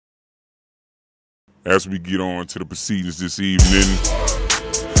As we get on to the proceedings this evening,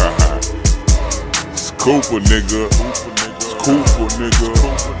 it's Cooper, nigga. It's Cooper, nigga.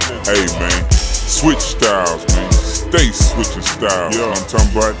 Hey, man, switch styles, man. Stay switching styles. You know what I'm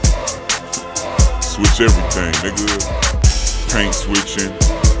talking about? Switch everything, nigga. Paint switching.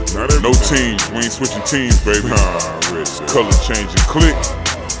 No teams. We ain't switching teams, baby. Color changing. Click.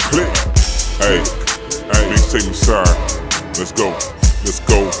 Hey, mixtape Messiah. Let's go.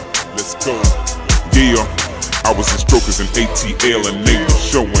 Yeah, I was in Strokers and ATL and they were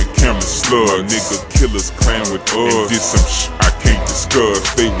showing camera slugs. Nigga killers clan with us and did some I can't discuss.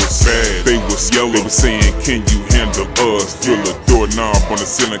 They was sad, they was yellow, they was saying, can you handle us? Drill a doorknob on the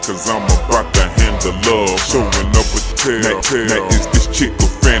ceiling cause I'm about to handle love. Showing up with tail. Now is this chick a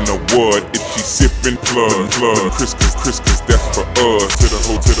fan of what? If she sipping plug. Chris cause that's for us. To the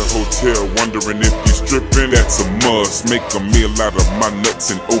hotel, wondering if you stripping. That's a must. Make a meal out of my nuts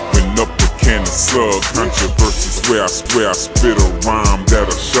and open up a can of slugs. Controversy, swear I spit a rhyme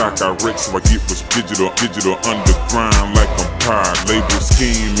that'll shock. I wreck so I get what's digital underground like I'm pie. Label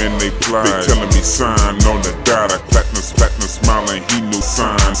scheme and they fly. They telling me sign on the dot. I platinum smiling, he knew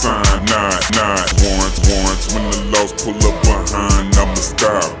sign. Nod. Warrants. When the laws pull up behind, I'ma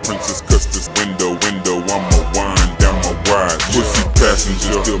stop. Princess Custer's window. I'ma wind down my wide. Pussy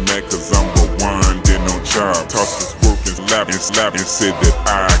passenger still mad cause I'm rewinding on chop. Tosses working, slap and said that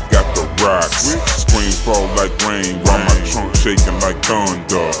I got the rocks. Screams fall like rain while my trunk shaking like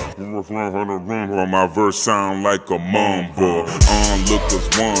thunder. While my verse sound like a mumble. Onlookers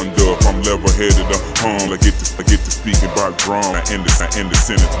wonder if I'm level-headed or hung. I get to speaking by drum. I end the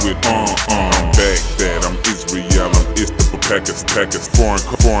sentence with I'm Baghdad, I'm Israel, I'm Istanbul, Packers, foreign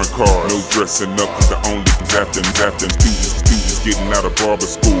cars. No dressing up cause the only after students getting out of barber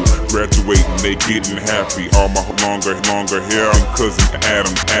school, graduating, they getting happy. All my longer hair, I'm cousin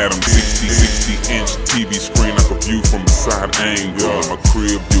Adam. 60-inch TV screen, I can view from a side angle. My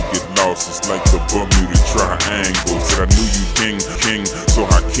crib, you get lost, it's like the Bermuda Triangle. Said I knew you king, so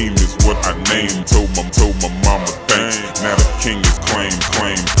Hakeem is what I named. Told my mama thanks. Now the king is claim.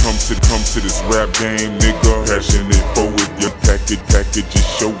 Come to this rap game, nigga. Passionate forward, your package is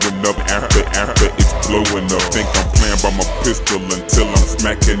showing up after it's blowing up. Think I'm playing by my pistol until I'm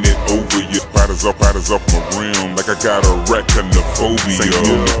smacking it over you. Spiders off my rim like I got a arachnophobia. Say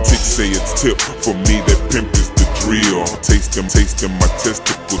lunatics say it's tip, for me that pimp is the drill. Tasting my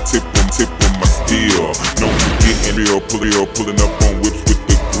testicle, tip on my steel. No getting real, pulling up on whips with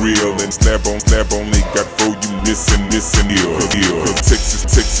the grill. And slab only got for you missing here.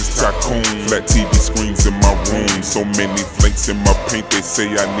 Texas tycoon, flat TV screens in my room. So many flakes in my paint, they say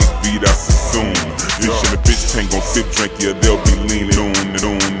I need Vidas soon. Fish in the fish tank gon' sit drink, yeah, they'll be leaning on.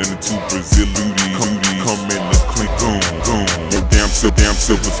 And the two Brazil looties come in the clink, goon. No damn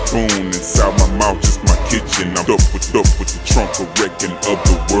silver spoon inside my mouth, just my kitchen. I'm up with the trunk of wrecking of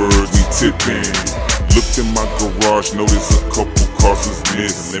the words we tipping. Looked in my garage, noticed a couple cars was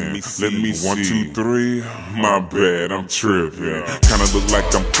missing. Let me see. 1, 2, 3. My bad, I'm tripping. Kinda look like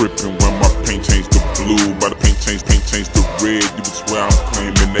I'm crippin' when my paint changed to blue. By the paint change to red. You would swear I'm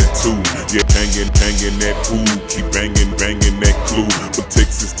claiming that too. Yeah, banging that ooh, keep banging that clue. But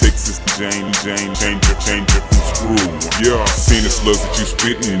Texas, Jane, changer from screw. Yeah, seen the slugs that you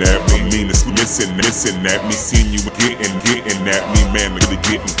spittin' at me. Meanest missing at me. Seen you getting at me, man. Really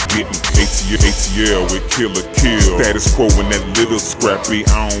getting ATL with kill. Status quo in that little scrappy.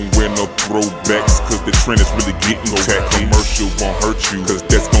 I don't wear no throwbacks cause the trend is really getting tacky. Commercial won't hurt you cause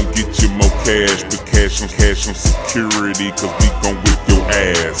that's gon' get you more cash. But cash on security cause we gon' whip your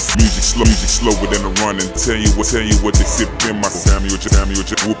ass. Music slower than a run and tell you what they sip in my Samuel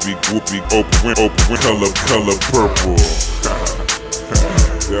whoopie open color purple.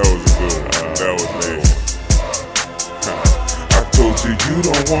 That was good. That was late. Told you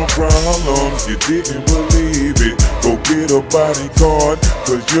don't want problems, you didn't believe it. Go get a bodyguard,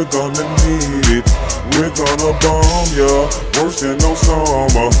 cause you're gonna need it. We're gonna bomb ya, worse than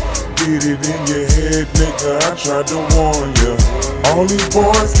Osama. Get it in your head, nigga, I tried to warn ya. All these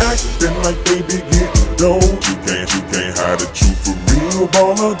boys acting like they be getting dope. You can't hide the truth for real,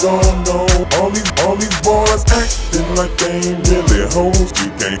 baller don't know. All these boys acting like they ain't really hoes. You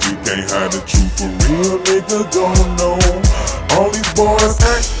can't hide the truth for real, nigga don't know. All these boys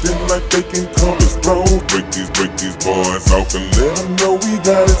acting like they can come as bro. Break these boys off and let them know we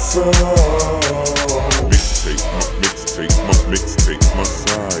got it so. Mixtape Messiah. Mixtape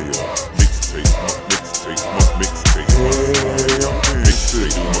Messiah.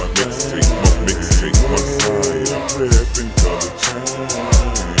 I'm reppin' color change.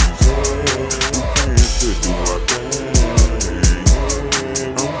 We came to do our thing.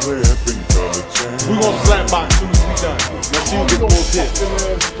 I'm reppin' color change. more slap box soon as we done. Let's see who gets the most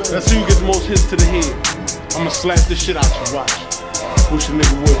hits. Let's see who gets the most hits to the head. I'ma slap this shit out you, watch. Wish a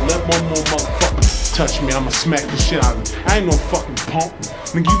nigga would let one more motherfucker touch me. I'ma smack the shit out of him. I ain't no fucking punk.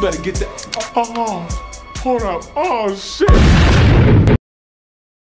 Nigga, you better get that. Oh, hold up. Oh, shit.